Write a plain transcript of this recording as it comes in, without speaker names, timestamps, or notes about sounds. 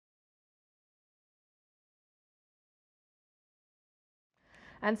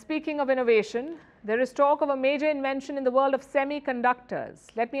And speaking of innovation, there is talk of a major invention in the world of semiconductors.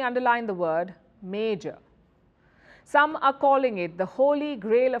 Let me underline the word major. Some are calling it the holy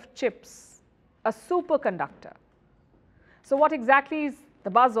grail of chips, a superconductor. So what exactly is the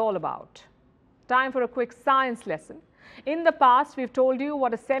buzz all about? Time for a quick science lesson. In the past, we've told you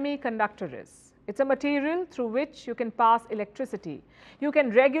what a semiconductor is. It's a material through which you can pass electricity. You can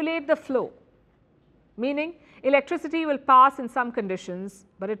regulate the flow, meaning electricity will pass in some conditions,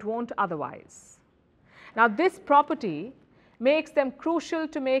 but it won't otherwise. Now, this property makes them crucial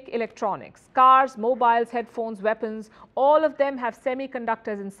to make electronics. Cars, mobiles, headphones, weapons, all of them have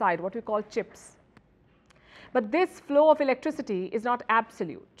semiconductors inside, what we call chips. But this flow of electricity is not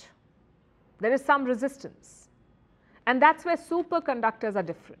absolute. There is some resistance. And that's where superconductors are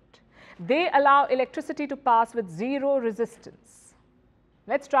different. They allow electricity to pass with zero resistance.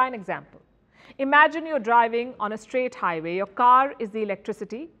 Let's try an example. Imagine you're driving on a straight highway. Your car is the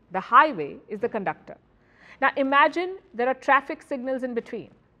electricity, the highway is the conductor. Now imagine there are traffic signals in between.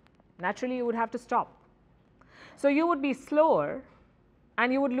 Naturally, you would have to stop. So you would be slower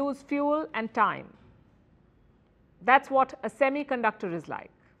and you would lose fuel and time. That's what a semiconductor is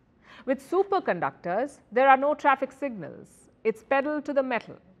like. With superconductors, there are no traffic signals. It's pedal to the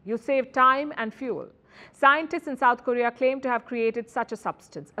metal. You save time and fuel. Scientists in South Korea claim to have created such a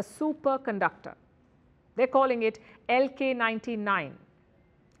substance, a superconductor. They're calling it LK99.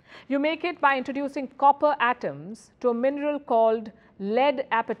 You make it by introducing copper atoms to a mineral called lead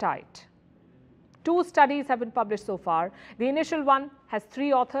apatite. 2 studies have been published so far. The initial one has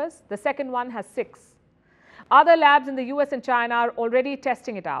 3 authors, the second one has 6. Other labs in the US and China are already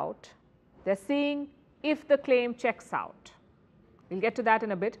testing it out. They're seeing if the claim checks out. We'll get to that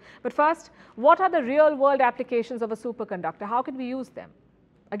in a bit. But first, what are the real world applications of a superconductor? How can we use them?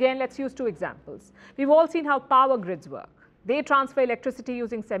 Again, let's use 2 examples. We've all seen how power grids work. They transfer electricity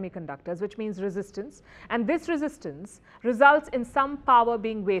using semiconductors, which means resistance. And this resistance results in some power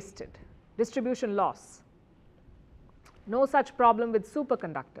being wasted, distribution loss. No such problem with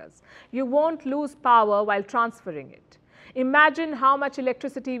superconductors. You won't lose power while transferring it. Imagine how much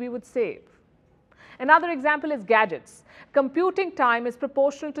electricity we would save. Another example is gadgets. Computing time is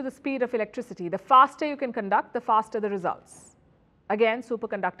proportional to the speed of electricity. The faster you can conduct, the faster the results. Again,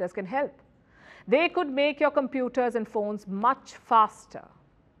 superconductors can help. They could make your computers and phones much faster.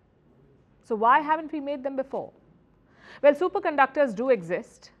 So why haven't we made them before? Well, superconductors do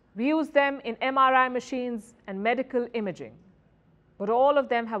exist. We use them in MRI machines and medical imaging. But all of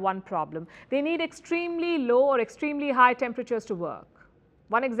them have one problem. They need extremely low or extremely high temperatures to work.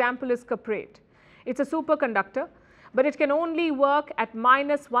 One example is cuprate. It's a superconductor, but it can only work at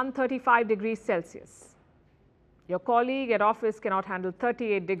minus 135 degrees Celsius. Your colleague at office cannot handle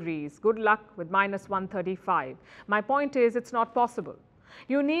 38 degrees. Good luck with minus 135. My point is, it's not possible.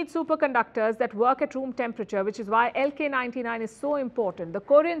 You need superconductors that work at room temperature, which is why LK99 is so important. The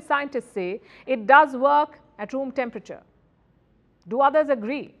Korean scientists say it does work at room temperature. Do others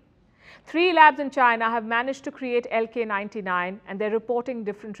agree? 3 labs in China have managed to create LK99 and they're reporting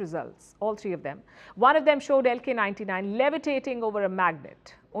different results, all 3 of them. One of them showed LK99 levitating over a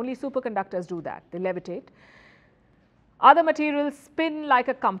magnet. Only superconductors do that, they levitate. Other materials spin like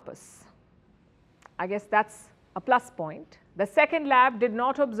a compass. I guess that's a plus point. The second lab did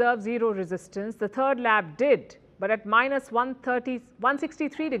not observe zero resistance. The third lab did, but at minus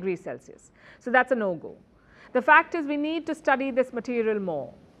 163 degrees Celsius. So that's a no-go. The fact is we need to study this material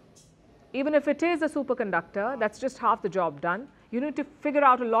more. Even if it is a superconductor, that's just half the job done. You need to figure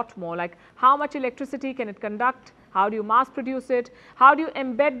out a lot more, like how much electricity can it conduct, how do you mass produce it, how do you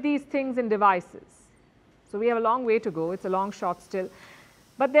embed these things in devices. So we have a long way to go, it's a long shot still.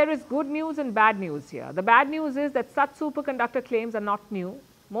 But there is good news and bad news here. The bad news is that such superconductor claims are not new.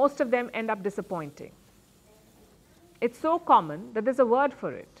 Most of them end up disappointing. It's so common that there's a word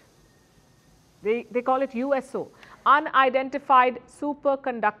for it. They call it USO, unidentified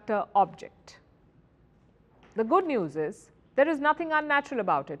superconductor object. The good news is there is nothing unnatural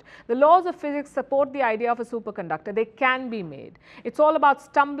about it. The laws of physics support the idea of a superconductor. They can be made. It's all about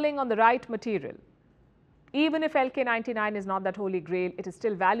stumbling on the right material. Even if LK99 is not that holy grail, it is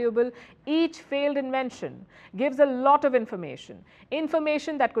still valuable. Each failed invention gives a lot of information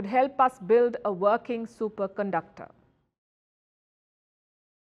that could help us build a working superconductor.